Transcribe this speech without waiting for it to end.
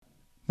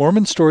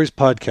Mormon Stories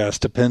podcast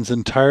depends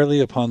entirely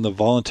upon the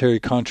voluntary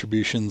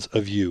contributions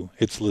of you,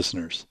 its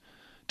listeners.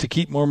 To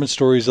keep Mormon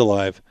Stories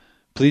alive,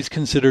 please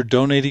consider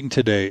donating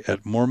today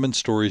at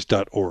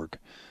mormonstories.org.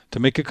 To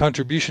make a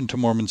contribution to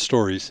Mormon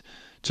Stories,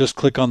 just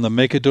click on the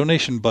Make a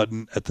Donation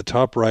button at the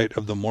top right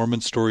of the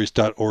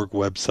mormonstories.org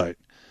website.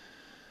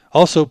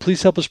 Also,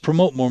 please help us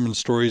promote Mormon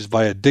Stories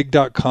via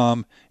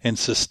dig.com and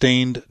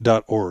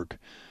sustained.org.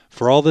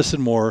 For all this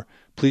and more,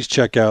 please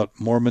check out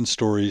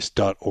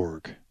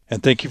mormonstories.org.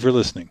 And thank you for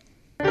listening.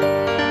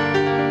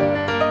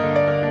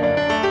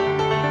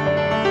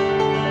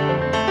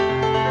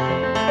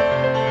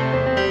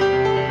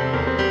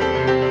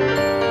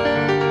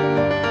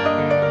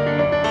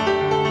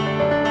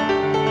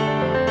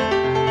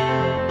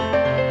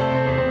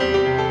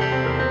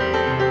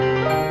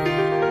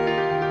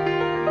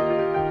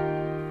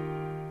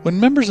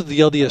 When members of the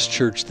LDS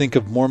Church think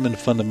of Mormon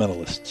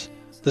fundamentalists,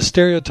 the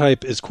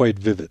stereotype is quite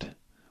vivid.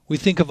 We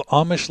think of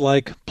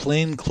Amish-like,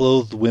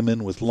 plain-clothed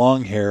women with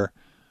long hair,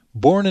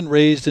 born and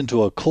raised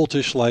into a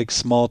cultish-like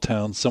small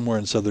town somewhere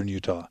in southern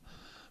Utah,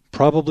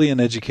 probably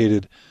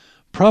uneducated,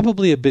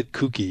 probably a bit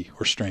kooky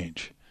or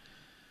strange.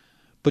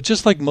 But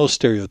just like most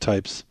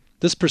stereotypes,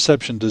 this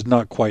perception does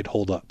not quite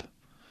hold up.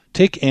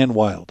 Take Ann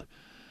Wild,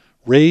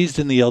 raised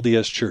in the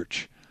LDS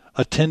Church,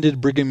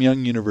 attended Brigham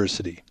Young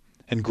University,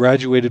 and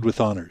graduated with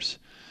honors,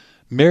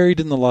 married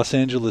in the Los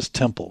Angeles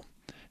Temple,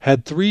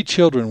 had 3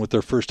 children with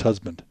her first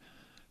husband,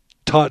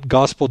 taught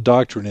gospel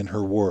doctrine in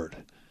her ward,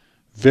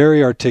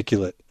 very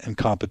articulate and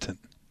competent.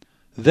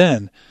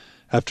 Then,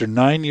 after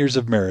 9 years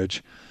of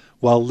marriage,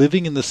 while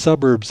living in the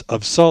suburbs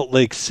of Salt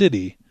Lake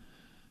City,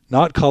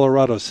 not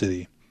Colorado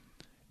City,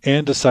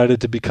 Ann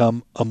decided to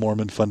become a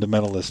Mormon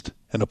fundamentalist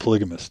and a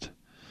polygamist.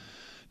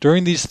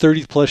 During these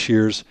 30-plus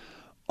years,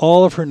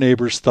 all of her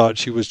neighbors thought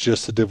she was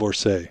just a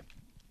divorcee.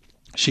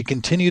 She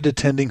continued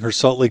attending her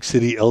Salt Lake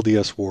City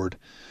LDS ward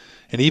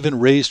and even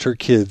raised her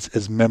kids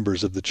as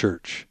members of the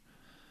church.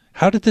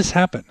 How did this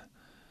happen?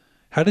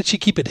 How did she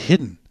keep it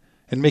hidden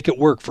and make it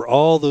work for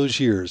all those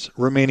years,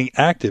 remaining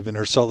active in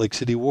her Salt Lake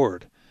City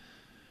ward?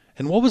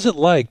 And what was it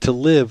like to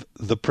live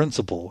the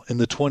principle in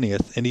the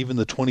 20th and even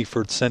the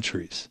 21st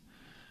centuries?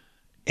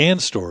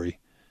 Ann's story,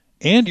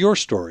 and your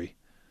story,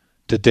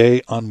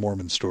 today on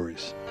Mormon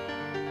Stories.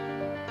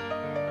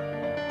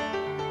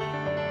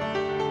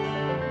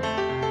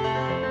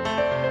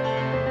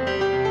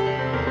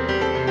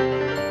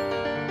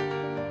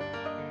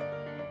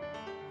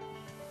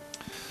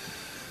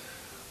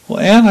 Well,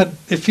 Ann,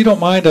 if you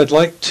don't mind, I'd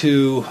like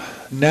to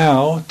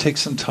now take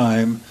some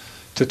time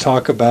to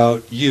talk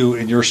about you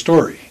and your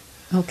story.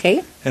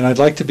 Okay. And I'd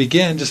like to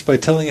begin just by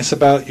telling us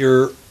about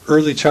your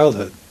early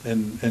childhood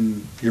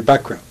and your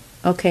background.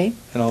 Okay.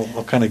 And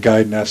I'll kind of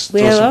guide and ask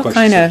Well, throw some I'll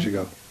questions as you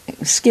go.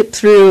 Skip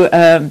through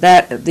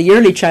the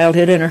early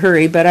childhood in a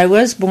hurry, but I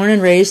was born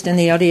and raised in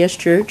the LDS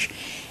Church,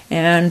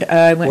 and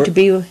I went to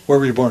be... Where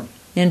were you born?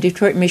 In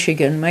Detroit,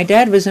 Michigan. My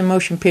dad was in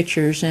motion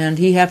pictures, and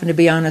he happened to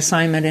be on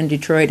assignment in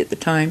Detroit at the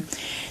time.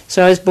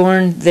 So I was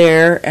born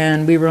there,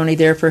 and we were only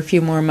there for a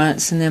few more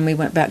months, and then we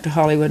went back to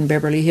Hollywood and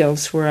Beverly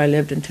Hills, where I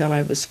lived until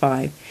I was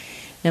 5.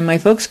 And my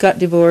folks got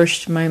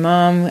divorced. My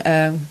mom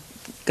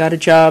got a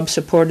job,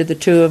 supported the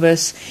 2 of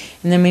us,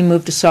 and then we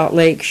moved to Salt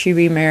Lake. She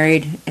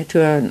remarried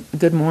to a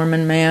good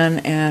Mormon man.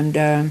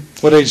 And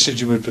what age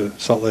did you move to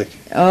Salt Lake?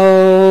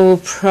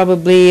 Oh,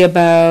 probably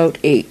about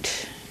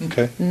 8.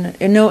 Okay.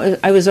 No,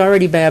 I was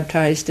already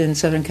baptized in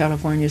Southern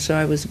California, so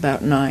I was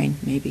about 9,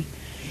 maybe.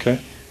 Okay.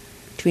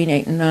 Between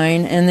 8 and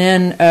 9. And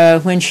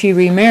then when she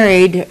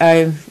remarried,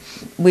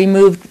 we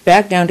moved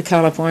back down to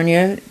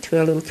California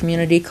to a little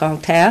community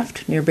called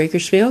Taft, near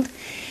Bakersfield.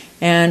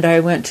 And I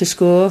went to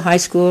school, high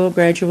school,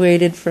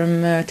 graduated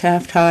from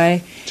Taft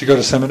High. Did you go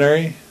to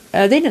seminary?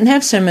 They didn't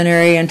have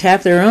seminary in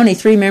Taft. There were only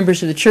 3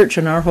 members of the church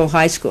in our whole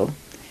high school.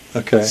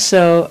 Okay.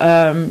 So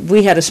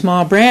we had a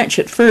small branch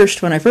at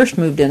first when I first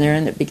moved in there,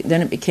 and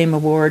then it became a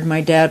ward.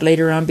 My dad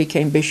later on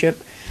became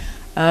bishop.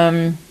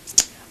 I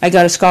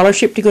got a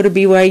scholarship to go to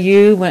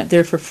BYU, went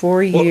there for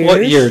 4 years.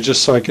 What year,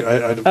 just so I could...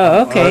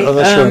 Oh, okay.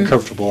 Unless you're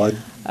uncomfortable.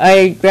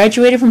 I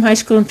graduated from high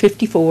school in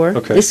 1954.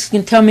 Okay. This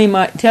can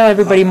tell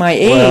everybody my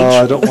age,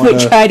 well, I don't wanna...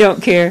 which I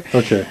don't care.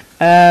 Okay.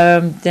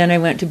 Then I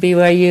went to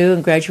BYU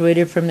and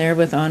graduated from there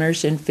with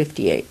honors in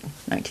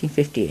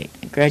 1958.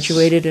 I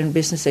graduated in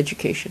business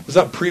education. Was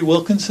that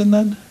pre-Wilkinson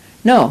then?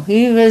 No,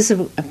 he was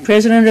a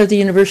president of the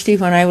university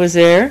when I was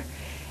there.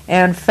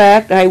 In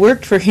fact, I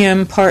worked for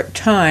him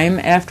part-time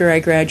after I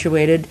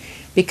graduated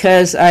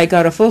because I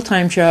got a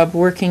full-time job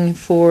working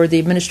for the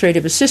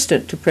administrative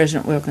assistant to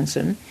President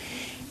Wilkinson.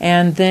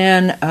 And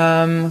then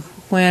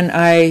when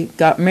I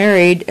got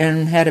married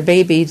and had a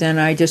baby, then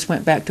I just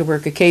went back to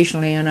work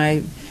occasionally, and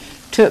I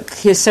took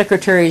his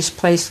secretary's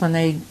place when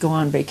they go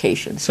on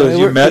vacation. So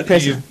you've met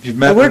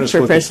I worked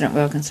for President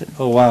Wilkinson.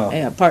 Oh, wow.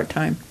 Yeah,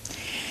 part-time.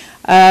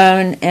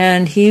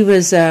 And he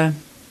was, let's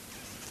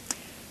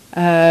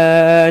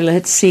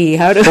see,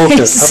 how do I say How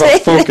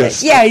about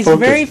focused? that? Yeah, he's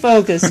very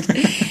focused.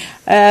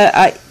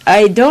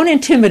 I don't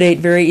intimidate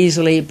very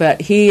easily,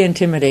 but he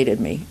intimidated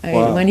me.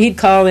 Wow. When he'd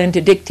call in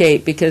to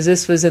dictate, because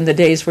this was in the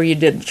days where you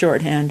did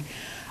shorthand,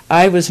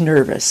 I was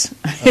nervous.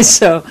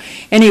 So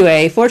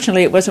anyway,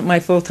 fortunately it wasn't my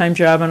full-time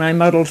job and I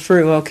muddled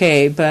through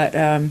okay, but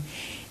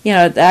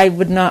I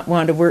would not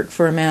want to work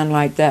for a man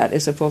like that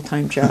as a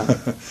full-time job.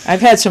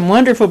 I've had some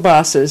wonderful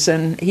bosses,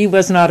 and he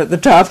was not at the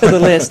top of the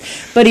list,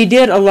 but he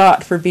did a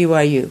lot for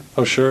BYU.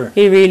 Oh, sure.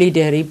 He really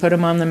did. He put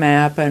them on the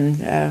map,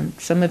 and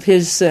some of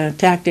his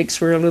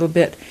tactics were a little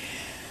bit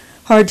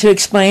hard to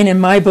explain in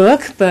my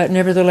book, but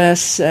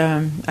nevertheless,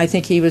 I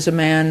think he was a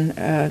man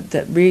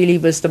that really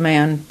was the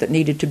man that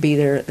needed to be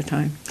there at the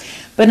time.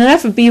 But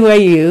enough of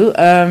BYU.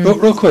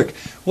 Real quick,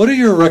 what are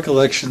your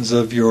recollections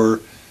of your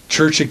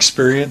church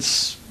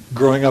experience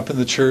growing up in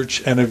the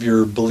church and of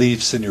your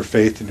beliefs and your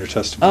faith and your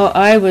testimony? Oh,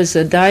 I was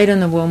a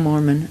dyed-in-the-wool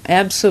Mormon,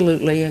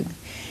 absolutely.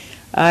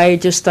 I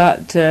just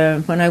thought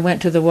when I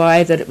went to the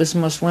Y that it was the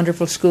most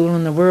wonderful school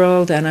in the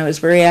world, and I was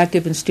very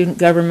active in student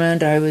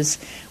government. I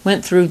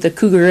went through the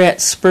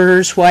Cougarettes,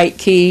 Spurs, White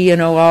Key,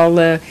 all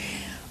the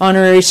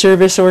honorary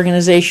service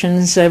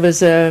organizations. I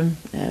was a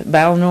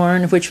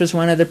Balnorn, which was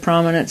one of the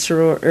prominent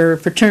social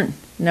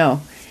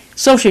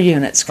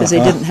units, because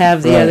they didn't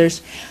have the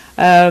others.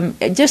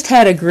 Just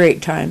had a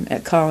great time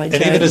at college.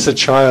 And even as a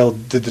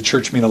child, did the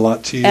church mean a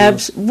lot to you?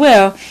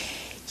 Well,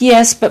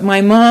 yes, but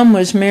my mom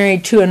was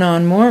married to a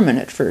non-Mormon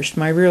at first.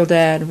 My real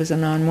dad was a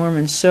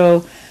non-Mormon,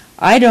 so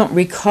I don't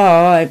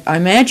recall. I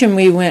imagine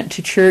we went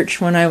to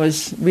church when I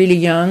was really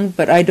young,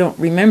 but I don't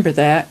remember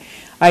that.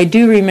 I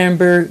do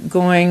remember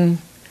going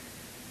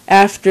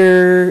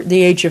after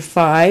the age of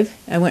 5.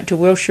 I went to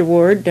Wilshire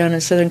Ward down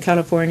in Southern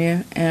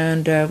California,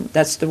 and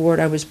that's the ward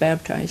I was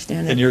baptized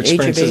in. And your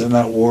experiences in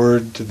that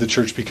ward, did the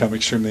church become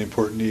extremely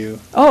important to you?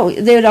 Oh,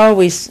 they'd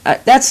always,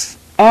 that's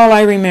all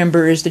I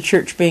remember, is the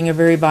church being a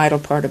very vital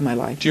part of my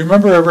life. Do you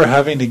remember ever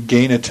having to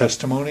gain a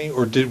testimony,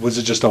 or was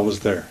it just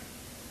always there?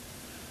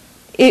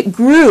 It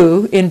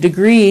grew in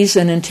degrees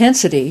and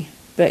intensity.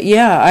 But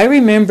yeah, I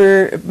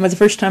remember the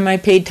first time I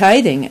paid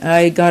tithing.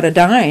 I got a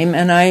dime,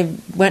 and I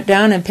went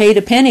down and paid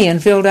a penny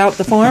and filled out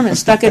the form and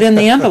stuck it in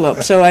the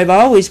envelope. So I've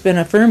always been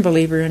a firm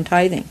believer in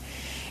tithing.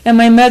 And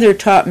my mother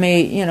taught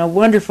me,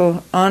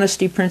 wonderful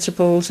honesty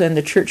principles, and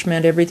the church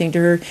meant everything to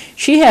her.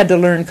 She had to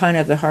learn kind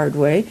of the hard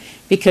way,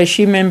 because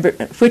she remembered,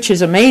 which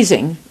is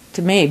amazing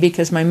to me,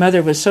 because my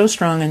mother was so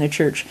strong in the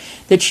church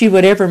that she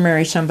would ever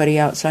marry somebody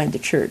outside the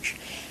church.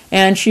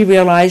 And she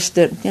realized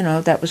that,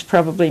 that was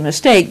probably a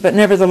mistake, but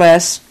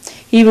nevertheless,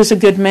 he was a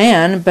good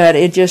man, but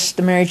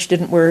the marriage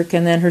didn't work,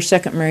 and then her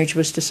second marriage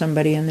was to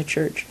somebody in the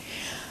church.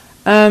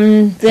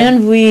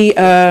 Then we,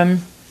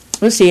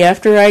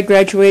 after I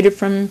graduated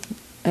from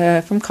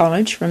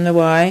college, from the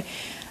Y,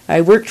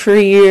 I worked for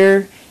a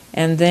year,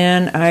 and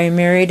then I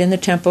married in the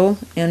temple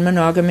in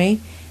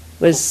monogamy.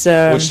 Which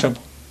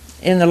temple?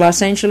 In the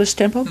Los Angeles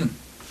temple.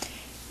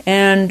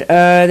 And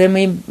then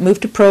we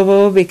moved to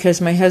Provo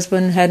because my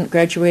husband hadn't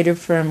graduated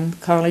from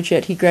college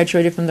yet. He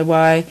graduated from the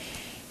Y,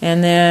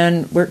 and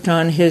then worked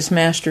on his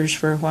master's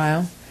for a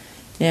while,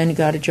 and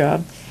got a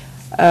job.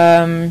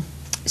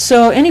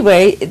 So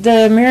anyway,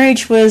 the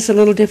marriage was a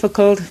little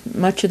difficult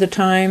much of the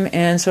time,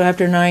 and so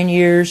after 9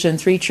 years and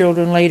 3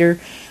 children later,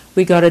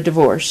 we got a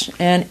divorce.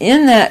 And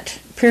in that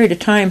period of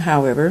time,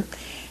 however,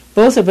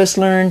 both of us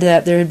learned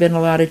that there had been a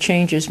lot of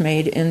changes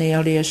made in the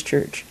LDS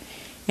Church.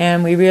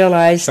 And we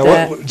realized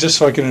that... just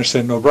so I can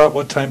understand,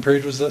 what time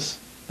period was this?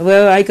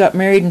 Well, I got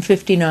married in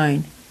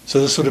 1959.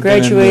 So this would have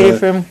graduated been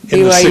from BYU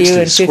in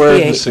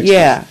 1958.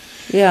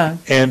 Yeah.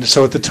 And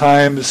so at the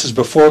time, this is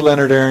before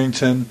Leonard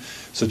Arrington,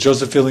 so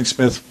Joseph Fielding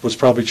Smith was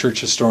probably church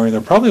historian.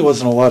 There probably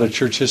wasn't a lot of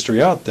church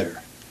history out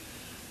there.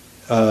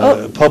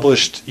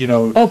 Published,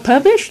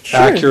 published? Sure.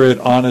 Accurate,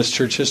 honest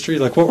church history?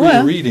 Like, what were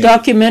you reading?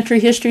 Documentary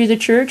history of the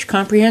church,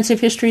 comprehensive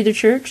history of the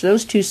church.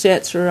 Those 2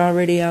 sets were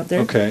already out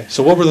there. Okay.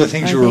 So what were the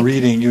things you were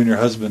reading, you and your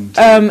husband?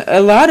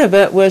 A lot of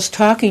it was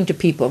talking to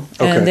people,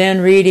 and then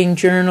reading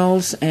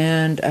journals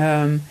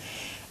and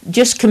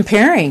just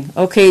comparing.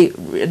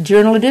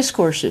 Journal of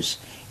Discourses.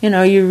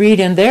 You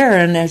read in there,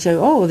 and they say,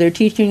 they're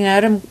teaching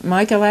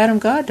Michael Adam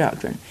God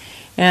doctrine.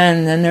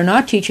 And then they're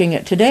not teaching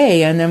it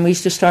today. And then we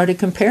just started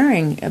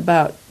comparing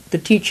about the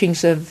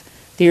teachings of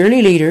the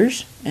early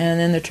leaders and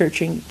then the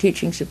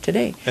teachings of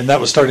today. And that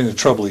was starting to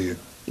trouble you?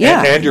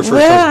 Yeah. And your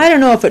first husband? I don't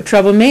know if it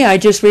troubled me. I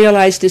just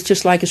realized it's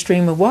just like a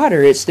stream of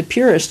water. It's the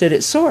purest at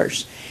its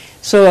source.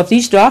 So if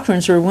these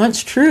doctrines were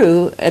once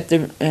true at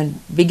the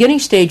beginning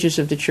stages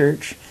of the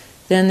church,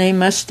 then they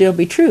must still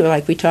be true,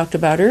 like we talked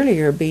about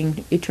earlier,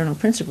 being eternal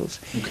principles.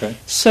 Okay.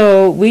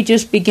 So we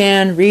just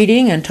began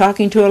reading and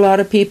talking to a lot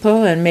of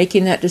people and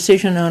making that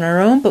decision on our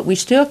own, but we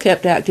still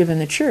kept active in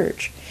the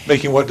church.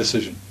 Making what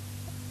decision?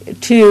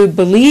 To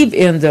believe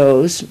in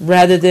those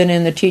rather than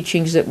in the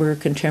teachings that were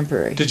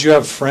contemporary. Did you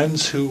have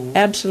friends who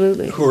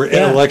were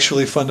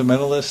intellectually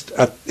fundamentalist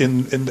at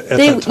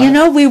that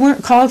time? We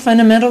weren't called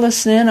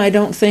fundamentalists then, I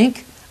don't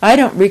think. I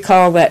don't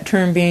recall that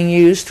term being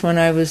used when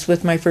I was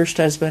with my first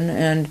husband,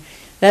 and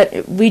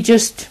that we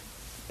just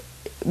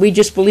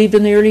believed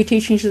in the early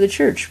teachings of the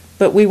church.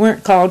 but we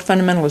weren't called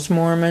fundamentalist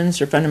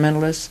Mormons or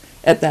fundamentalists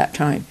at that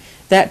time.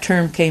 That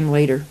term came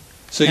later.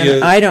 So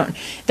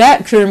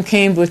that term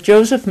came with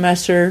Joseph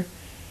Messer.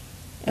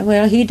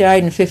 Well, he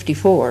died in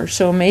 1954,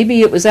 so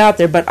maybe it was out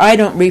there, but I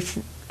don't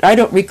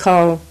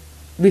recall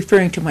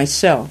referring to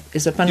myself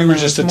as a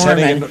fundamentalist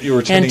Mormon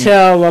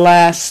until the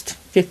last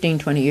 15,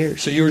 20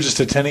 years. So you were just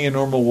attending a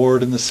normal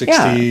ward in the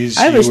 60s?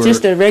 Yeah, I was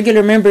just a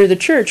regular member of the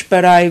church,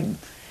 but I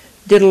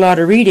did a lot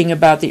of reading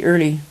about the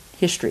early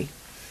history.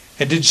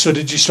 And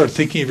did you start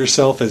thinking of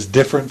yourself as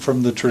different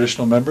from the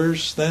traditional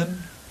members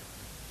then?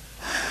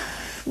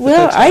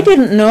 Well, I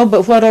didn't know,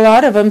 but what a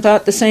lot of them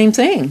thought the same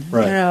thing.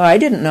 Right. I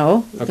didn't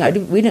know. Okay.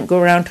 We didn't go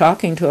around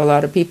talking to a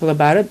lot of people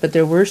about it, but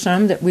there were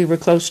some that we were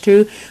close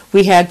to.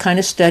 We had kind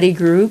of study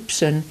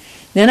groups, and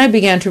then I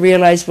began to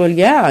realize, well,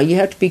 yeah, you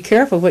have to be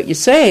careful what you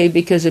say,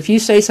 because if you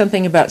say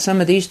something about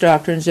some of these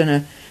doctrines in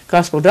a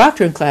gospel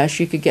doctrine class,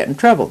 you could get in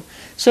trouble.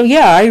 So,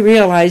 yeah, I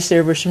realized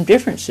there were some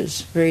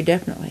differences, very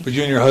definitely. But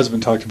you and your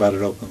husband talked about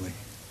it openly?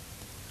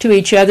 To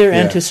each other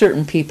and to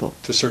certain people.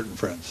 To certain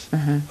friends.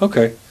 Uh-huh.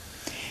 Okay.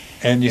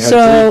 And you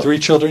had three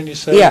children, you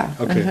said? Yeah.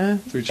 Okay, uh-huh.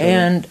 3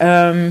 children.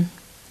 And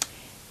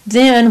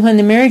then when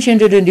the marriage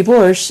ended in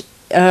divorce,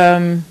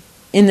 in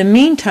the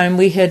meantime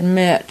we had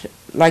met,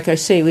 like I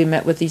say, we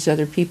met with these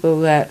other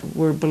people that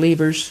were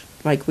believers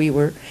like we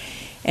were.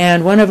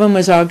 And one of them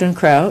was Ogden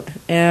Kraut.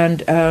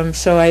 And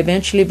so I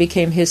eventually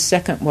became his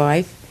second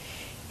wife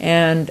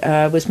and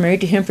was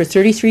married to him for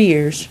 33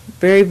 years,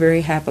 very,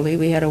 very happily.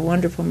 We had a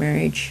wonderful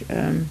marriage.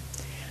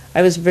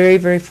 I was very,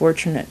 very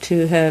fortunate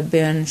to have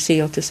been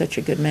sealed to such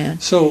a good man.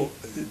 So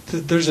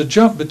there's a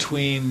jump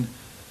between,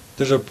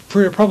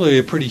 probably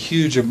a pretty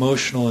huge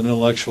emotional and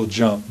intellectual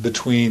jump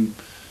between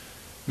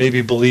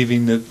maybe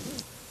believing that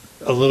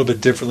a little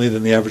bit differently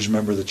than the average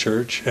member of the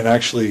church and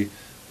actually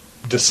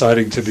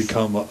deciding to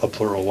become a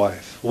plural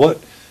wife.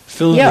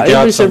 Fill in the gaps.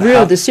 Yeah, it was a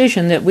real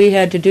decision that we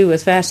had to do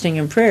with fasting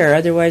and prayer.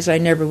 Otherwise, I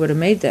never would have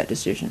made that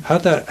decision. I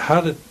don't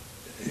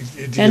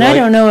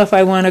know if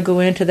I want to go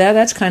into that.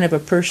 That's kind of a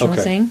personal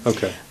thing.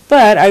 Okay.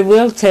 But I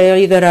will tell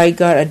you that I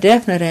got a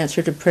definite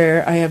answer to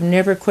prayer. I have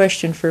never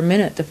questioned for a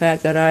minute the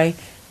fact that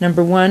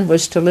number one,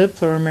 was to live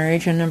plural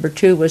marriage, and number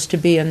two, was to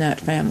be in that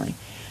family.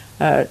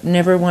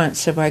 Never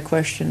once have I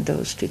questioned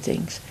those two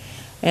things.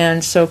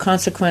 And so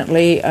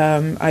consequently,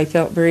 I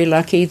felt very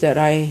lucky that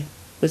I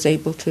was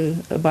able to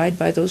abide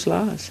by those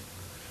laws.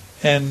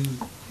 And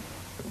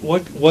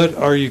what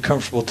are you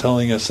comfortable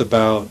telling us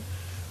about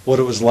what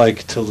it was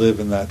like to live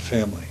in that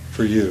family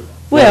for you?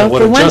 Well,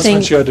 what for one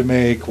adjustments thing, you had to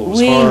make, what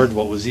was hard,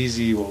 what was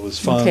easy, what was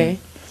fun? Okay.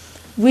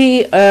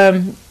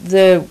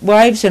 The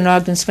wives in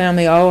Ogden's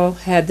family all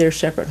had their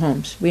separate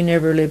homes. We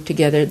never lived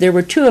together. There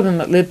were 2 of them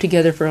that lived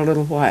together for a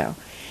little while.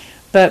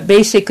 But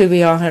basically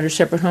we all had our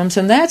separate homes,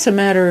 and that's a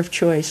matter of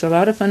choice. A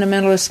lot of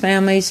fundamentalist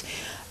families,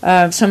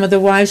 some of the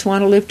wives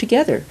want to live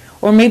together.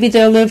 Or maybe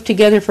they'll live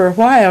together for a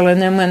while,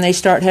 and then when they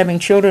start having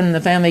children and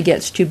the family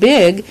gets too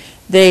big,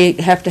 they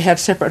have to have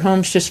separate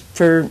homes just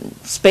for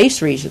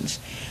space reasons.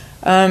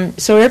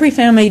 So every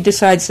family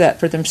decides that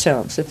for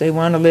themselves, if they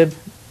want to live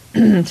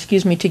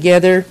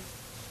together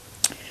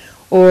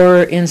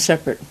or in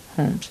separate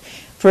homes.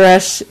 For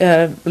us,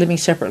 living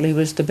separately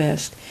was the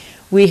best.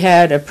 We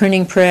had a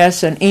printing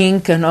press and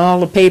ink and all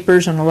the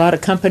papers and a lot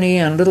of company,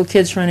 and little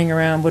kids running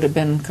around would have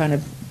been kind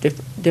of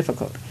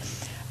difficult.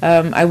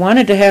 I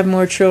wanted to have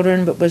more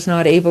children but was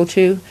not able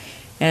to,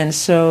 and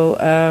so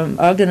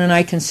Ogden and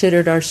I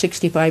considered our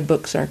 65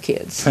 books our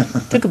kids.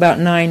 Took about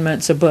 9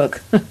 months a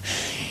book.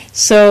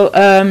 So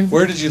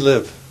where did you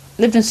live?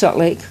 Lived in Salt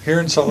Lake. Here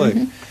in Salt Lake.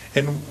 Mm-hmm.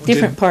 And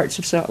different parts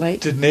of Salt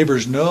Lake. Did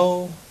neighbors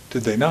know?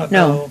 Did they not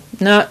know?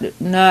 No,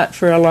 not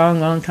for a long,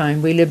 long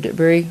time. We lived it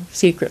very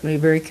secretly,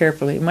 very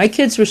carefully. My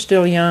kids were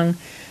still young.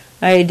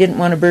 I didn't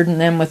want to burden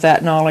them with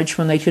that knowledge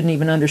when they couldn't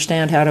even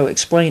understand how to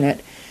explain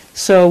it.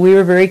 So we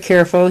were very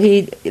careful.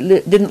 He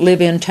didn't live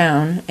in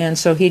town, and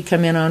so he'd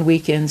come in on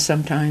weekends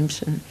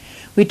sometimes. And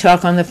we'd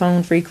talk on the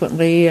phone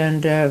frequently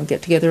and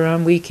get together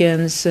on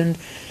weekends and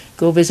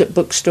go visit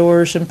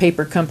bookstores and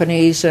paper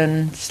companies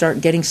and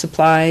start getting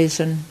supplies.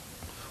 And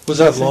was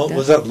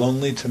that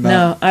lonely to not?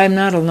 No, I'm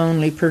not a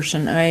lonely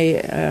person.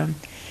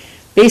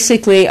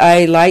 Basically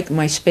I like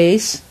my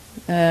space,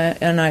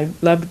 and I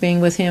loved being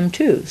with him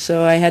too.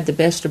 So I had the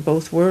best of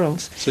both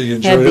worlds. So you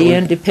enjoyed had the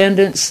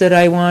independence that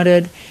I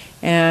wanted,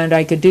 and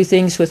I could do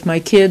things with my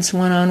kids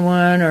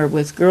one-on-one or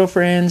with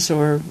girlfriends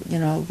or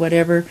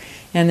whatever.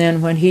 And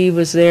then when he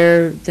was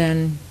there,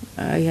 then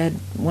I had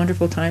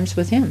wonderful times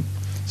with him.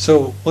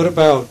 So what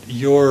about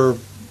your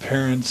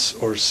parents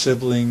or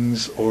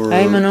siblings or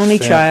I'm an only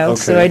child,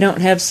 okay. So I don't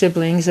have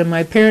siblings, and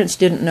my parents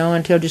didn't know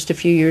until just a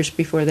few years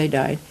before they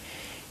died,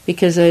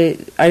 because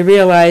I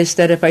realized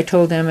that if I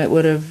told them it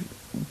would have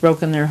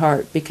broken their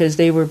heart, because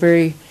they were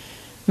very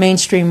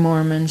mainstream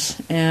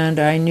Mormons, and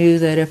I knew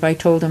that if I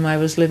told them I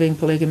was living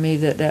polygamy,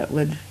 that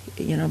would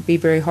be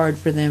very hard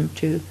for them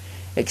to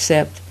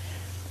accept.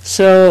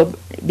 So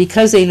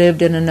because they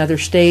lived in another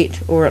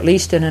state, or at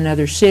least in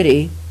another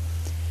city,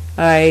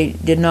 I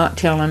did not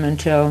tell them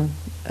until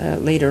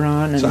later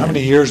on. So how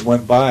many years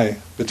went by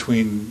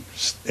between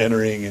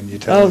entering and you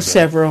telling them?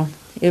 Several.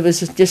 It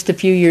was just a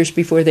few years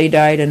before they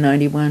died in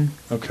 91.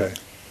 Okay.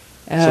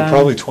 So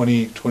probably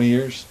 20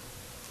 years?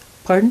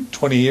 Pardon?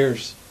 20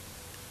 years.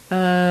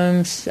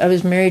 I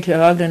was married to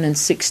Ogden in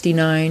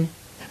 69.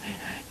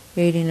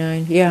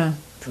 89, yeah,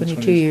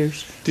 22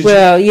 years.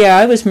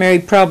 I was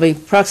married probably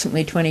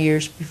approximately 20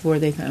 years before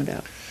they found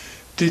out.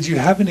 Did you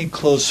have any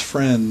close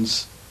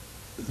friends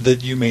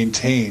that you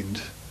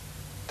maintained?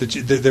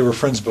 They were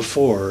friends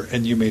before,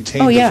 and you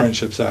maintained the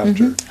friendships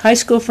after? Mm-hmm. High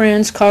school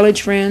friends,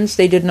 college friends,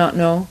 they did not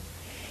know.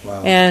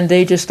 Wow. And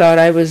they just thought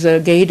I was a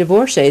gay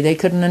divorcee. They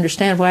couldn't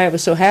understand why I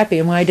was so happy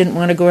and why I didn't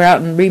want to go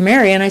out and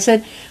remarry. And I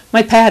said,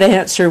 my pat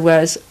answer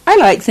was, I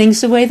like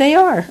things the way they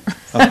are.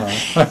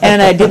 Uh-huh.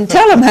 And I didn't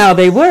tell them how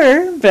they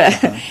were,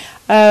 but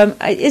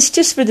it's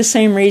just for the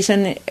same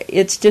reason.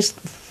 It's just,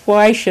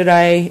 why should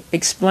I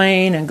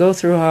explain and go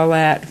through all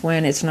that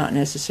when it's not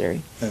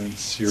necessary? And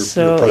it's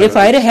so if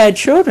I'd have had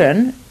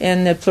children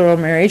in the plural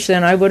marriage,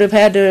 then I would have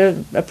had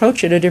to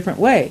approach it a different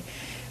way.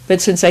 But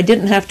since I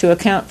didn't have to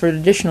account for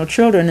additional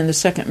children in the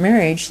second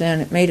marriage, then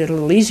it made it a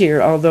little easier,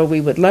 although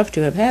we would love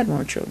to have had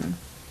more children.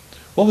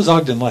 What was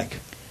Ogden like?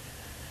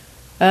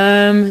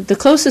 The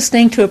closest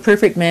thing to a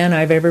perfect man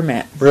I've ever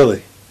met.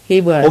 Really?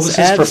 He was. What was his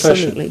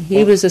absolutely. profession?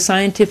 He was a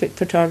scientific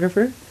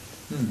photographer.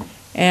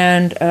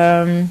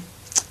 And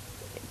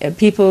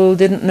people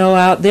didn't know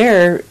out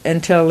there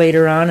until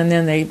later on, and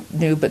then they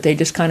knew, but they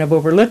just kind of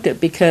overlooked it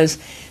because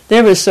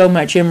there was so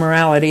much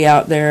immorality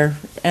out there,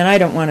 and I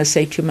don't want to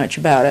say too much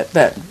about it,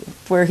 but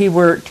where he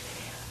worked,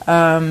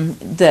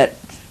 that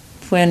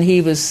when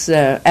he was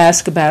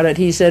asked about it,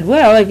 he said,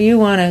 well, if you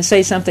want to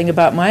say something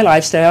about my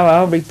lifestyle,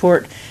 I'll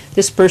report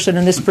this person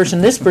and this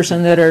person, this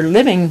person that are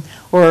living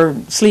or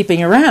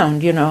sleeping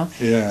around, you know.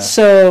 Yeah.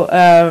 So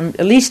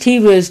at least he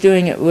was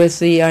doing it with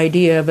the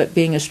idea of it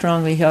being a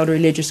strongly held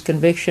religious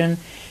conviction.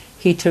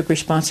 He took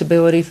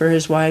responsibility for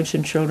his wives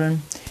and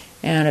children,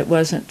 and it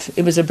was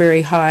a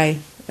very high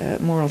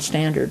moral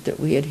standard that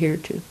we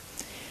adhered to.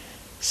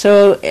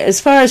 So as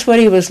far as what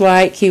he was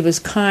like, he was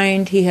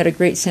kind, he had a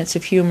great sense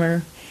of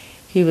humor,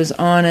 he was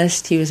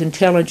honest, he was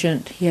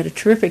intelligent, he had a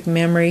terrific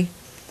memory,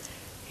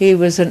 he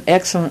was an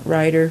excellent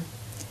writer,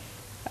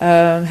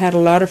 had a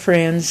lot of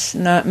friends.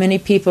 Not many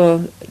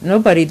people,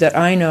 nobody that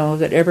I know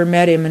that ever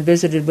met him and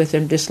visited with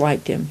him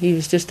disliked him. He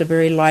was just a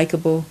very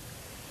likable,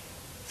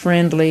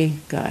 friendly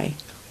guy.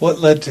 What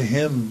led to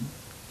him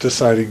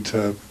deciding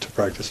to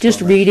practice? Just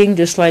reading,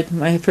 just like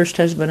my first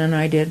husband and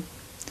I did.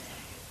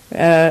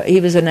 He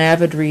was an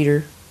avid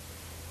reader,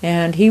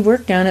 and he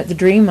worked down at the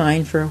Dream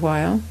Mine for a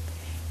while,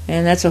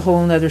 and that's a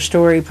whole other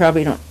story.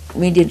 Probably don't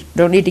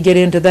need to get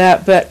into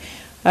that, but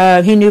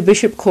he knew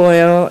Bishop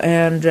Coyle,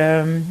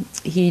 and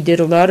he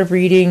did a lot of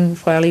reading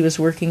while he was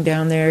working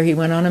down there. He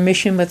went on a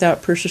mission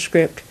without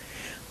Persa-script,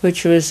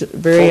 which was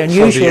very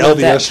unusual at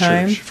that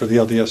time. For the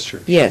LDS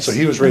Church? Yes. So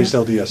he was raised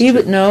LDS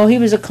too? No, he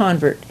was a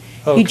convert.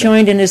 Oh, okay. He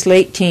joined in his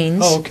late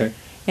teens. Oh, okay.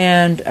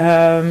 And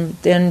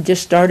then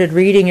just started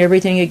reading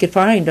everything he could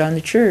find on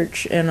the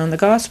church and on the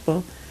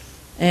gospel.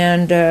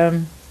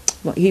 And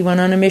he went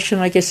on a mission,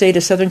 like I say,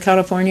 to Southern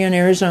California and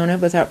Arizona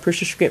without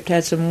Persa-script,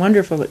 had some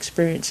wonderful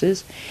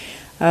experiences.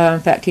 In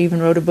fact, he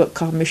even wrote a book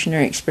called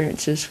Missionary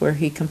Experiences where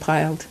he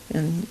compiled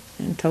and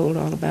told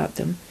all about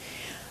them.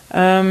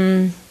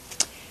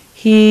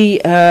 He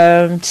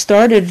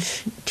started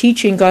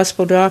teaching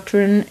gospel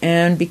doctrine,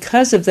 and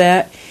because of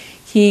that,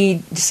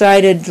 he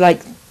decided,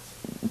 like,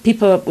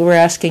 people were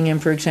asking him,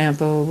 for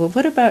example, well,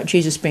 what about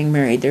Jesus being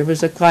married? There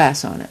was a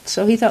class on it.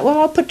 So he thought, well,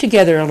 I'll put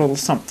together a little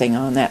something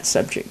on that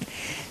subject.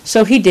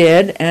 So he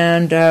did,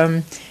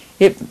 and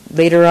it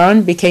later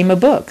on became a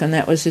book, and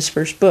that was his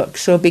first book.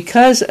 So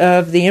because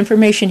of the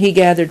information he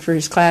gathered for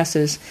his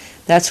classes,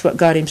 that's what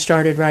got him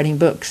started writing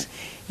books.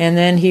 And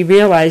then he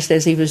realized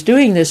as he was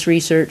doing this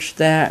research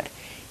that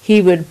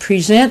he would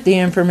present the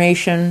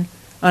information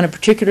on a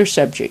particular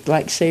subject,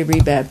 like, say,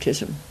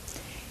 rebaptism.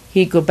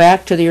 He'd go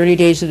back to the early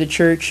days of the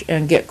church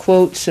and get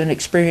quotes and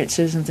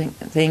experiences and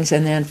things,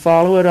 and then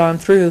follow it on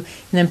through,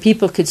 and then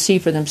people could see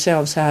for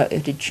themselves how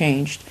it had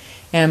changed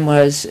and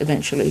was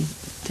eventually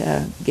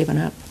given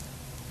up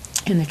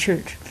in the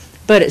church.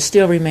 But it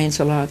still remains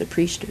a law of the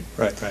priesthood.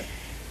 Right, right.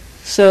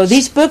 So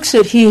these books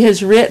that he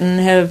has written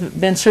have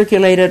been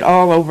circulated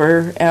all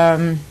over.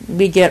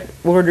 We get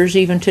orders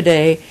even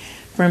today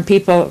from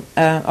people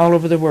all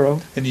over the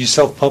world. And you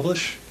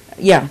self-publish?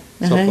 Yeah.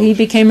 He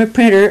became a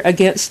printer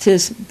against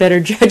his better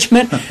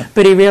judgment,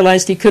 but he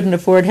realized he couldn't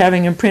afford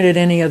having them printed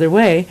any other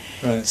way.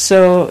 Right.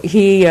 So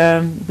we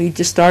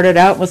just started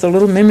out with a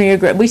little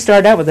mimeograph. We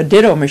started out with a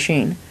ditto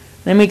machine.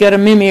 Then we got a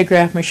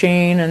mimeograph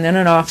machine, and then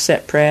an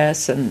offset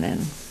press, and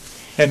then...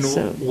 And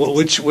so,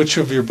 which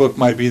of your book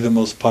might be the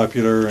most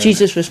popular?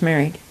 Jesus Was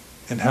Married.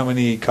 And how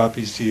many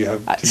copies do you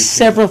have?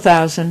 Several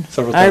thousand.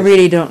 Several thousand. I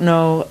really don't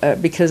know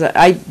because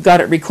I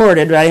got it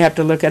recorded, but I have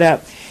to look it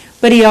up.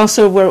 But he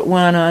also wrote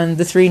one on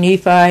the three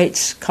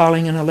Nephites,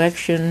 calling an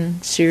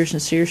election, seers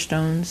and seer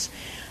stones,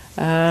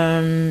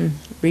 rebaptism,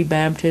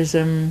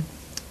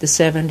 the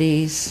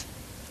 70s,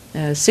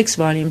 6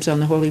 volumes on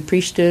the Holy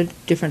Priesthood,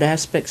 different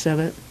aspects of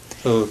it.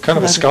 So kind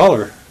of a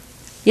scholar.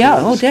 Yeah, Yeah,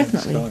 oh, kind of a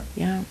definitely. scholar.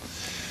 Yeah.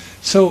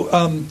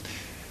 So,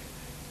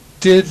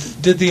 did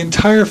the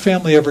entire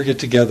family ever get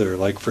together,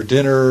 like for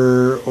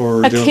dinner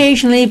or?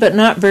 Occasionally, but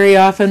not very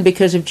often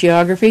because of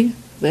geography.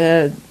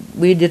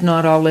 We did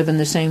not all live in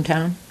the same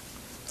town,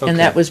 and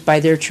that was by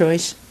their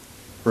choice.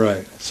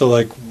 Right. So,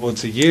 like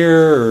once a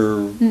year,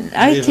 or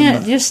I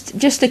can't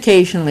just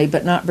occasionally,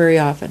 but not very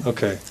often.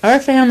 Okay. Our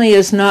family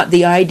is not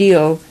the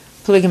ideal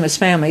polygamous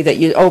family that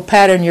you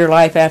pattern your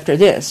life after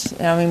this.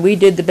 I mean, we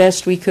did the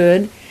best we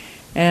could,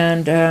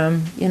 and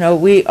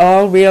we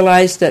all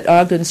realized that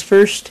Ogden's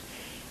first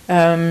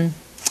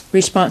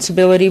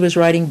responsibility was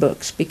writing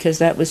books, because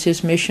that was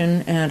his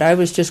mission, and I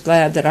was just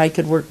glad that I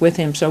could work with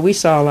him. So we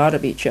saw a lot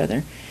of each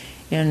other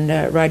in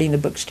writing the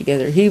books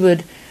together. He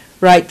would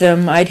write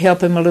them. I'd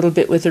help him a little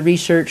bit with the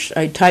research.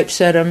 I'd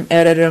typeset them,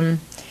 edit them.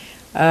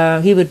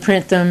 He would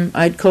print them.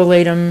 I'd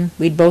collate them.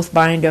 We'd both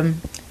bind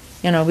them.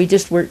 We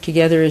just worked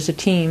together as a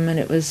team, and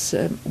it was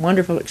a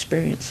wonderful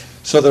experience.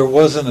 So there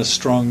wasn't a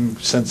strong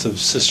sense of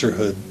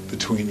sisterhood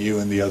between you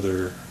and the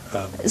other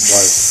wives?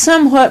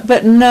 Somewhat,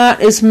 but not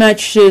as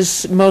much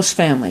as most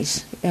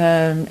families.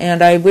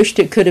 And I wished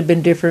it could have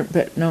been different,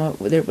 but no,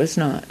 it was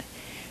not.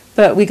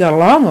 But we got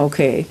along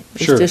okay.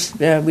 It's Sure. just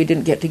we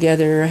didn't get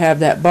together or have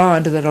that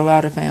bond that a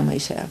lot of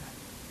families have.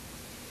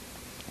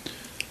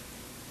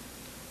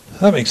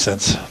 That makes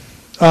sense.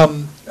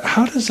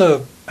 How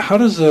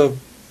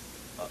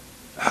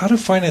do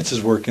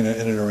finances work in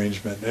an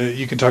arrangement?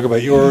 You can talk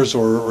about yours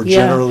or Yeah.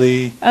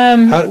 generally.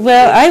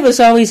 Well, I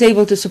was always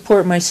able to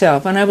support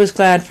myself, and I was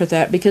glad for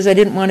that, because I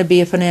didn't want to be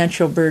a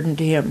financial burden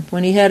to him.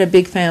 When he had a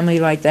big family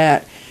like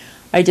that,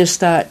 I just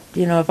thought,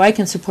 if I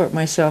can support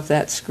myself,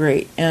 that's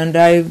great. And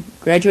I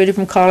graduated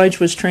from college,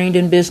 was trained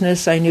in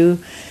business. I knew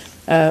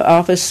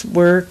office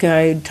work.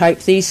 I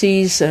typed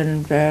theses,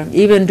 and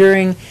even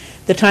during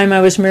the time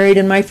I was married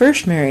in my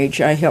first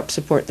marriage, I helped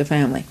support the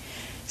family.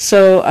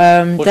 So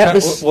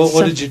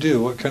what did you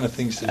do? What kind of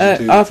things did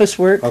you do? Office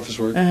work. Office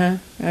work.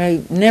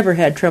 I never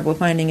had trouble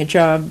finding a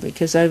job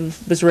because I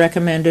was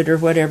recommended or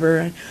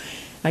whatever.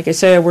 Like I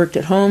say, I worked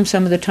at home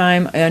some of the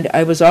time, and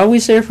I was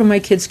always there for my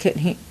kids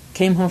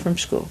came home from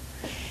school.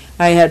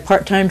 I had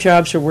part-time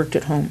jobs or worked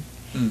at home.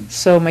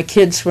 So my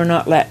kids were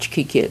not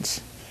latchkey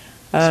kids.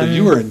 So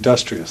you were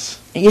industrious.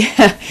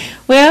 Yeah.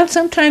 Well,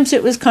 sometimes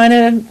it was kind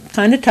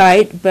of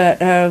tight, but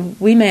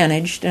we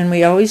managed, and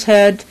we always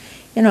had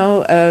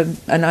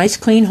a nice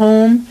clean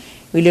home.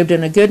 We lived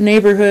in a good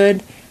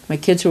neighborhood. My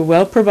kids were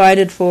well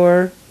provided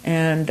for,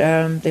 and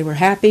they were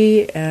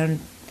happy, and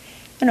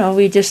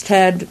we just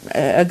had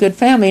a good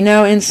family.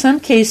 Now, in some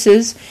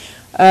cases,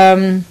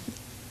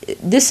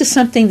 this is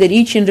something that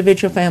each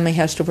individual family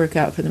has to work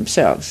out for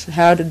themselves,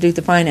 how to do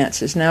the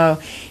finances. Now,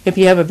 if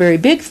you have a very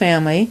big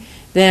family,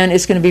 then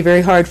it's going to be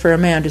very hard for a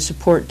man to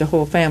support the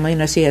whole family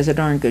unless he has a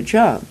darn good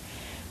job.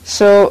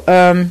 So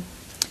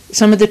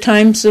some of the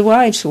times the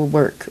wives will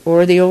work,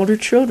 or the older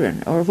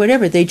children, or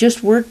whatever. They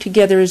just work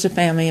together as a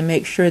family and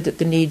make sure that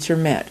the needs are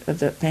met of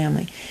the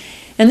family.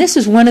 And this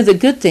is one of the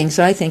good things,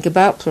 I think,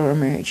 about plural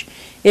marriage,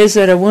 is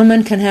that a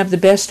woman can have the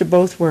best of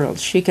both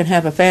worlds. She can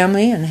have a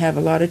family and have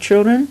a lot of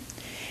children,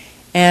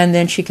 and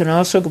then she can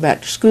also go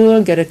back to school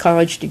and get a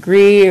college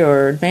degree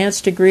or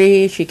advanced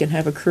degree. She can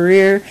have a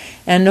career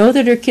and know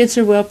that her kids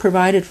are well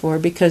provided for,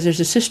 because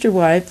there's a sister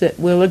wife that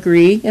will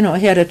agree,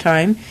 ahead of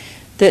time,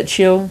 that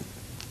she'll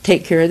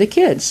take care of the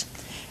kids.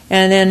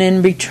 And then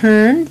in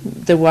return,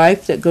 the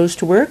wife that goes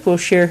to work will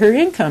share her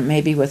income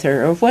maybe with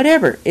her or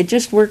whatever. It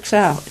just works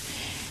out.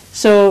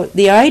 So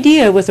the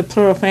idea with a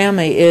plural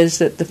family is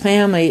that the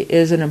family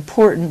is an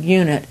important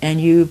unit, and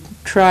you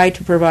try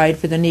to provide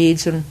for the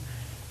needs and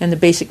the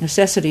basic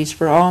necessities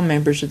for all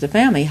members of the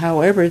family,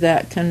 however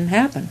that can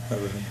happen.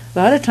 A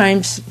lot of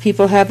times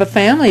people have a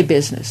family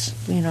business,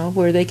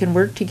 where they can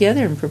work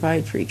together and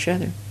provide for each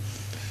other.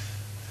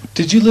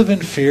 Did you live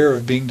in fear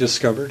of being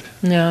discovered?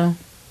 No,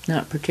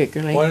 not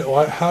particularly.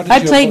 How did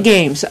I played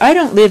games. I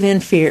don't live in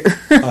fear.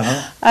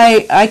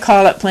 I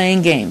call it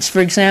playing games.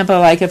 For example,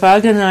 like if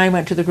Ogden and I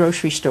went to the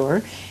grocery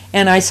store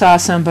and I saw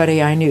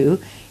somebody I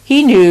knew,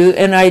 he knew,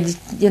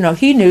 and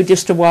he knew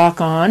just to walk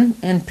on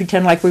and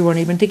pretend like we weren't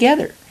even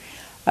together.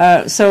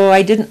 So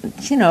I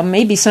didn't,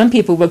 maybe some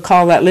people would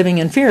call that living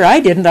in fear.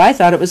 I didn't. I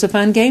thought it was a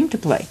fun game to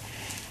play.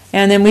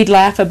 And then we'd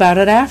laugh about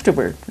it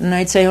afterward. And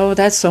I'd say, oh,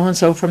 that's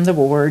so-and-so from the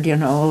ward,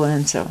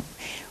 and so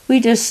we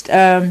just,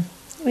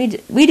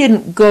 we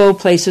didn't go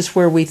places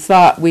where we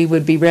thought we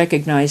would be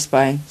recognized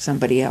by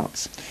somebody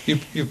else.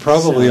 You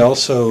probably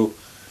also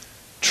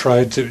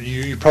tried to,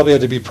 you probably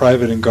had to be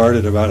private and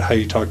guarded about how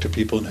you talk to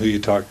people and who you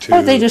talk to.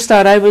 Oh, they just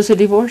thought I was a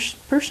divorced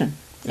person.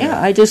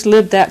 Yeah, I just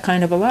lived that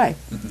kind of a life.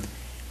 Mm-hmm.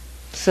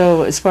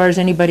 So as far as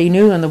anybody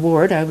knew in the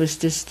ward, I was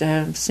just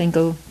a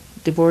single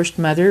divorced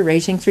mother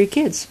raising 3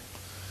 kids.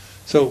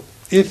 So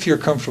if you're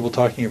comfortable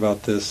talking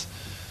about this,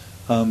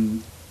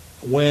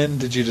 when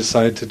did you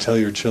decide to tell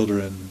your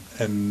children,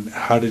 and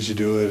how did you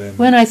do it? And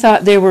when I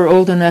thought they were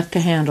old enough to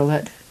handle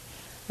it.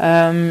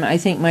 I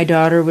think my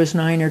daughter was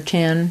 9 or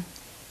 10,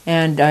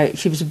 And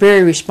she was a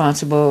very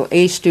responsible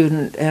A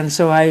student, and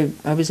so I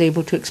was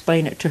able to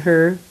explain it to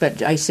her.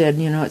 But I said,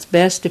 it's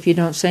best if you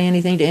don't say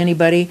anything to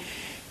anybody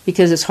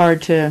because it's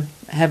hard to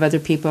have other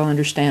people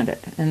understand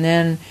it. And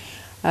then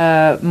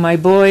my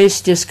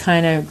boys just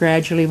kind of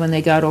gradually, when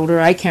they got older,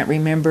 I can't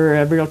remember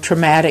a real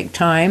traumatic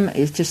time.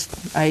 It's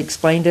just I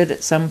explained it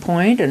at some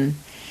point, and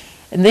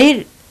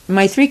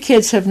my 3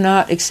 kids have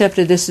not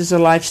accepted this as a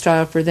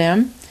lifestyle for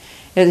them.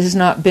 It has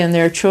not been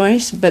their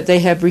choice, but they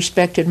have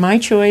respected my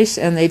choice,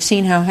 and they've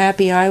seen how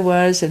happy I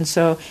was, and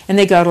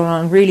they got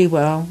along really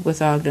well with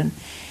Ogden.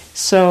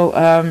 So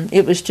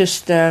it was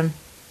just a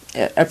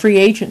free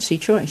agency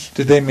choice.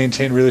 Did they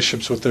maintain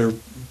relationships with their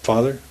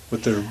father,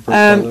 with their birth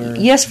father?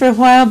 Yes, for a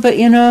while, but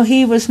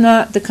he was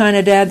not the kind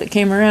of dad that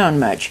came around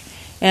much,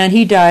 and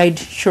he died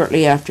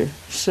shortly after.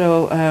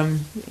 So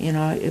he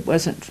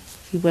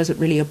wasn't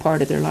really a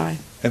part of their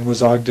life. And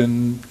was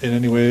Ogden in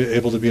any way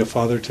able to be a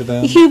father to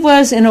them? He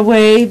was in a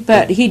way,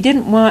 but he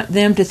didn't want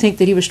them to think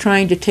that he was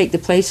trying to take the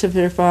place of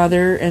their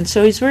father, and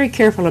so he's very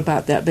careful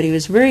about that, but he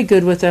was very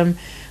good with them.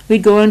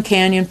 We'd go on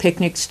canyon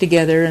picnics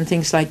together and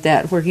things like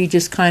that, where he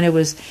just kind of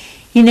was,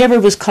 he never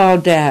was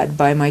called Dad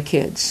by my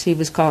kids. He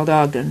was called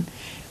Ogden.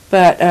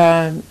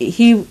 But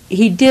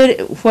he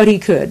did what he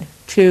could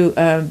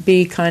to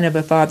be kind of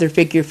a father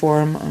figure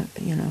for him,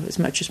 as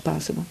much as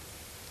possible.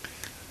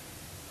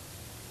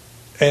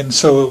 And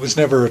so it was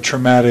never a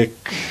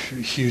traumatic,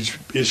 huge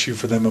issue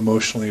for them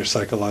emotionally or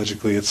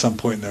psychologically at some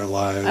point in their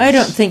lives? I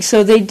don't think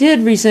so. They did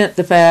resent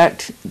the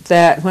fact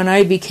that when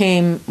I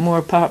became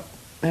more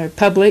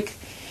public,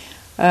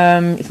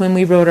 when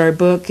we wrote our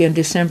book in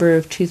December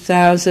of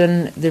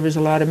 2000, there was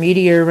a lot of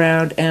media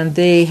around, and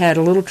they had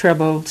a little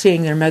trouble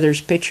seeing their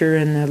mother's picture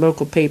in the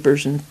local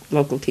papers and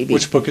local TV.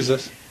 Which book is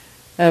this?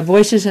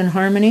 Voices in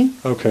Harmony.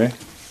 Okay.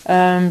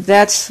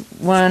 That's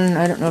one,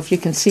 I don't know if you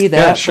can see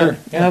that. Yeah, sure.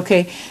 Yeah.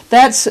 Okay.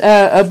 That's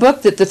a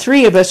book that the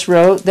 3 of us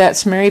wrote.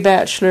 That's Mary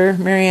Batchelor,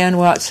 Mary Ann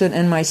Watson,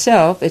 and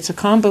myself. It's a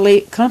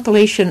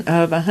compilation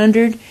of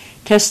 100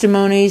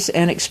 testimonies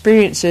and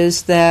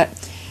experiences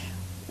that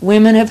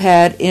women have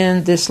had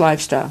in this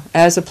lifestyle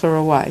as a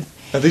plural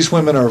wife. Now, these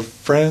women are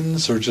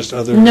friends or just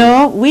other?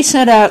 No, we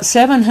sent out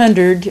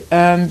 700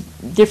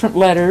 different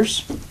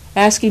letters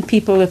asking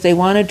people if they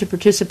wanted to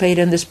participate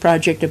in this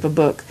project of a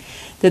book,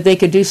 that they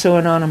could do so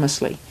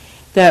anonymously.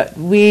 That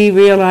we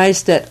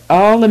realized that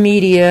all the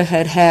media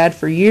had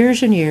for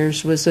years and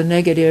years was a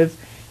negative,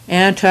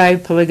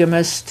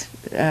 anti-polygamist,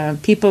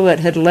 people that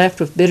had left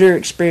with bitter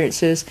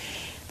experiences.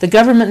 The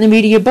government and the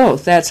media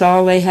both, that's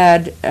all they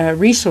had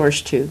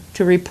resource to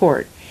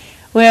report.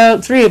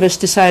 Well, 3 of us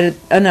decided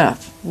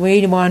enough.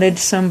 We wanted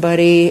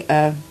somebody,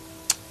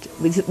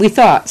 we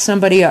thought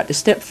somebody ought to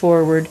step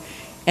forward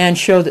and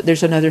show that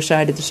there's another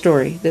side of the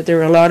story, that there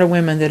are a lot of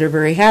women that are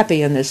very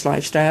happy in this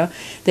lifestyle.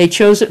 They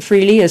chose it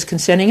freely as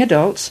consenting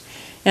adults,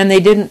 and they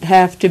didn't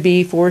have to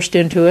be forced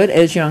into it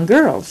as young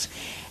girls.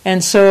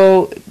 And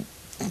so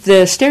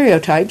the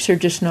stereotypes are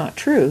just not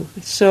true.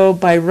 So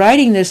by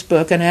writing this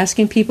book and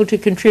asking people to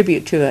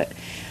contribute to it,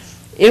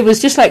 it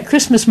was just like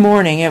Christmas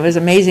morning. It was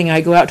amazing.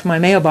 I go out to my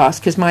mailbox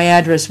because my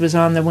address was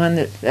on the one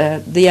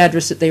that the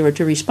address that they were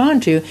to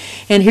respond to,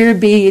 and here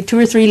would be 2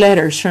 or 3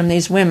 letters from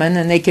these women,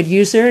 and they could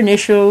use their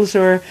initials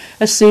or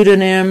a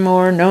pseudonym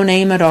or no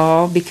name at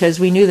all, because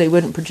we knew they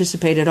wouldn't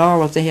participate at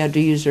all if they had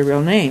to use their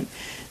real name.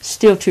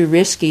 Still too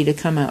risky to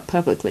come out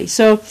publicly.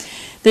 So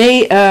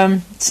they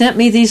sent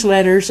me these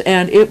letters,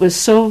 and it was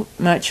so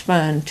much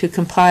fun to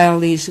compile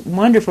these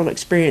wonderful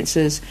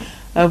experiences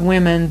of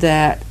women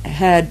that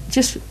had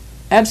just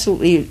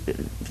absolutely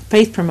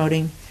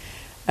faith-promoting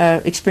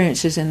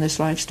experiences in this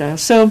lifestyle.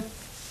 So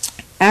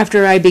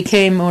after I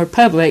became more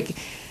public,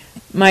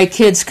 my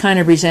kids kind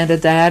of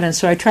resented that, and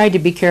so I tried to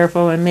be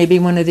careful, and maybe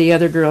one of the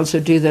other girls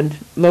would do the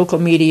local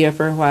media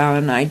for a while,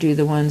 and I do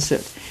the ones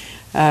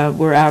that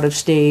were out of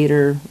state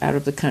or out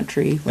of the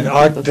country.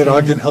 And did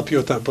Ogden help you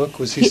with that book?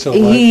 Was he still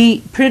alive?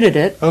 He printed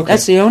it. Okay.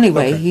 That's the only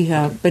way he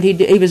helped. Okay.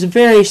 But he was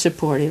very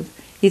supportive.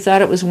 He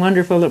thought it was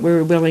wonderful that we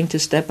were willing to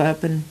step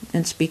up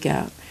and speak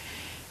out.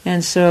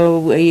 And so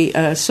we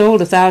sold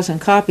 1,000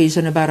 copies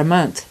in about a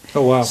month.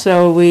 Oh, wow.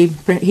 So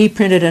he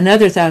printed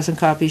another 1,000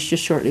 copies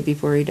just shortly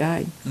before he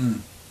died.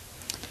 Mm.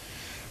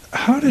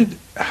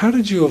 How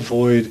did you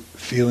avoid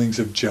feelings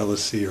of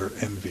jealousy or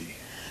envy?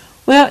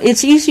 Well,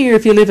 it's easier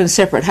if you live in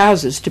separate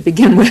houses to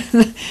begin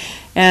with.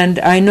 And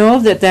I know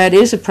that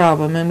is a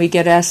problem, and we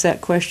get asked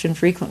that question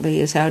frequently,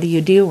 is how do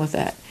you deal with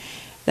that?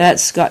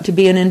 That's got to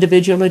be an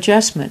individual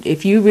adjustment.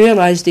 If you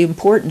realize the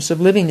importance of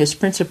living this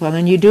principle,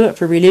 and you do it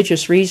for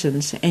religious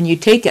reasons, and you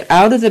take it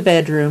out of the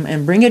bedroom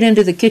and bring it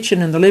into the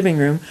kitchen and the living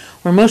room,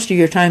 where most of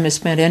your time is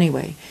spent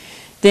anyway,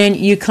 then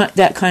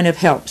that kind of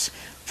helps.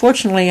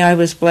 Fortunately, I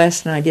was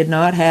blessed, and I did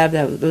not have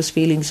those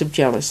feelings of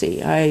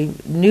jealousy. I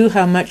knew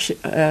how much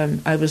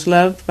I was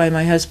loved by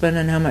my husband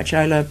and how much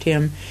I loved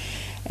him.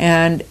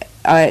 And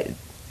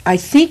I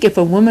think if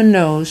a woman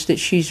knows that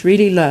she's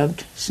really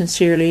loved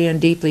sincerely and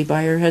deeply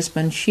by her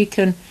husband, she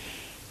can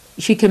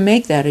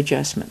make that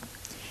adjustment.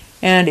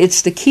 And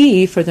it's the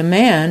key for the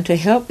man to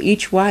help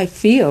each wife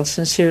feel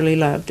sincerely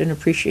loved and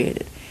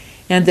appreciated,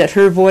 and that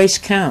her voice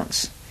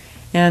counts,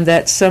 and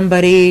that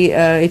somebody,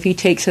 if he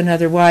takes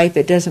another wife,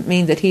 it doesn't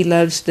mean that he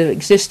loves the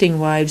existing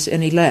wives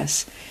any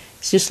less.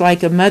 It's just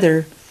like a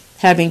mother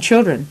having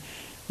children.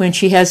 When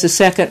she has a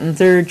second and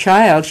third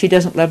child, she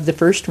doesn't love the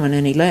first one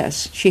any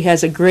less. She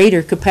has a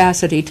greater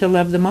capacity to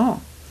love them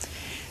all.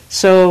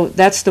 So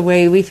that's the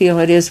way we feel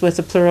it is with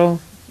the plural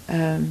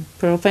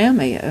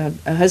family. A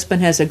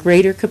husband has a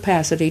greater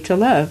capacity to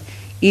love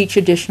each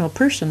additional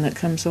person that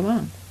comes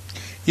along.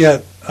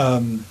 Yeah,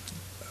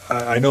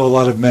 I know a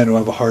lot of men who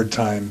have a hard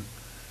time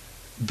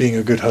being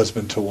a good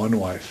husband to one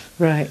wife.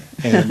 Right.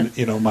 And,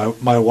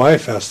 my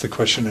wife asked the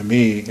question to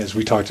me as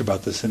we talked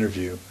about this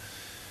interview,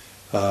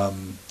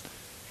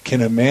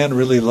 can a man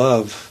really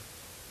love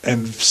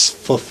and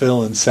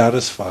fulfill and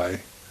satisfy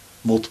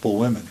multiple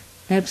women?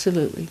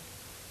 Absolutely.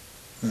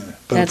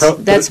 Yeah.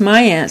 That's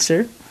my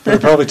answer. But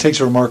it probably takes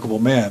a remarkable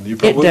man. It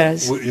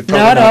does.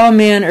 Not all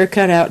men are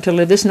cut out to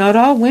live this. Not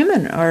all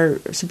women are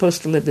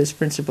supposed to live this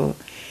principle.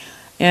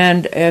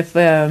 And if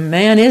a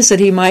man is that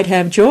he might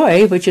have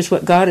joy, which is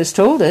what God has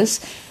told us,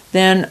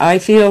 then I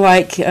feel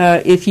like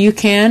if you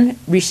can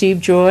receive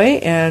joy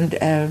and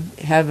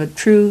have a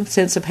true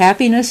sense of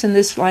happiness in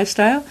this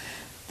lifestyle,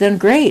 then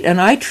great. And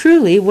I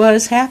truly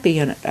was happy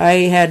in it. I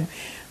had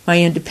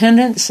my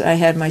independence, I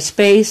had my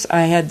space,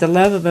 I had the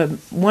love of a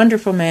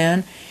wonderful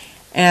man,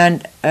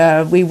 and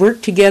we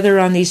worked together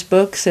on these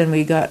books, and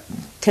we got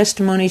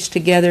testimonies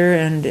together,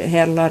 and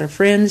had a lot of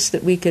friends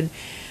that we could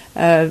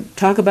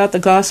talk about the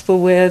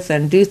gospel with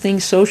and do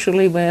things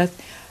socially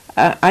with.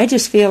 I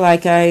just feel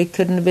like I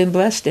couldn't have been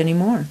blessed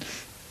anymore.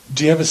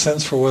 Do you have a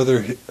sense for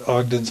whether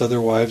Ogden's other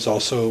wives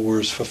also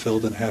were as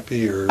fulfilled and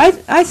happy? Or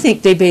I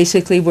think they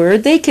basically were.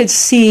 They could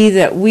see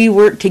that we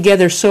worked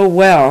together so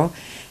well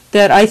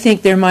that I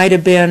think there might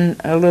have been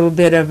a little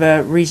bit of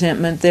a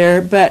resentment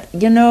there. But,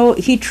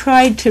 he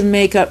tried to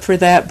make up for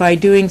that by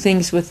doing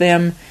things with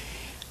them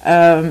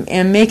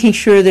and making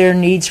sure their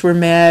needs were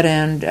met.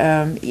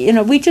 And,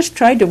 we just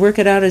tried to work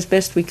it out as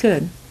best we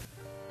could.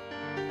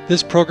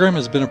 This program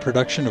has been a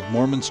production of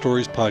Mormon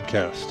Stories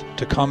Podcast.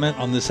 To comment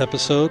on this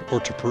episode or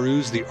to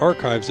peruse the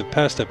archives of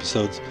past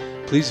episodes,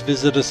 please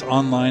visit us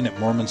online at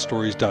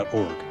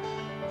mormonstories.org.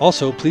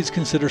 Also, please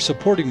consider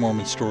supporting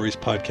Mormon Stories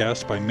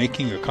Podcast by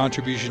making a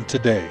contribution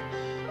today,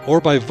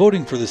 or by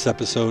voting for this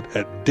episode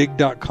at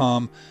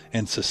dig.com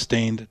and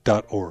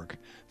sustained.org.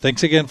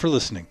 Thanks again for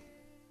listening.